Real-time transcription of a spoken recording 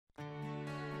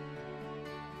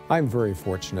I'm very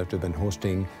fortunate to have been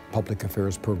hosting public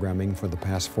affairs programming for the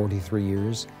past 43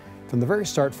 years. From the very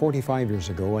start 45 years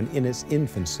ago and in its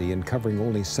infancy and covering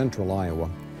only central Iowa,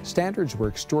 standards were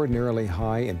extraordinarily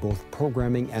high in both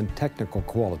programming and technical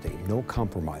quality, no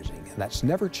compromising. And that's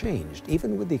never changed,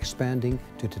 even with the expanding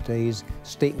to today's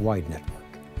statewide network.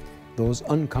 Those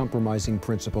uncompromising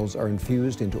principles are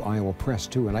infused into Iowa Press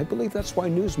too, and I believe that's why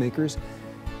newsmakers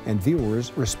and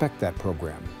viewers respect that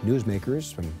program.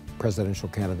 Newsmakers, from presidential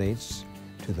candidates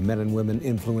to the men and women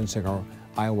influencing our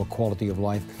Iowa quality of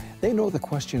life, they know the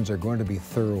questions are going to be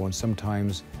thorough and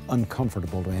sometimes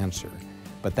uncomfortable to answer.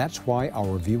 But that's why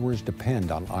our viewers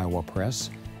depend on Iowa Press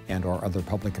and our other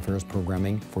public affairs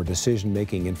programming for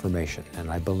decision-making information. And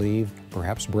I believe,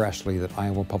 perhaps brashly, that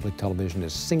Iowa Public Television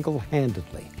is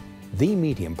single-handedly the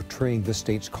medium portraying the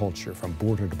state's culture from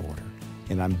border to border.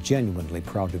 And I'm genuinely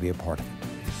proud to be a part of it.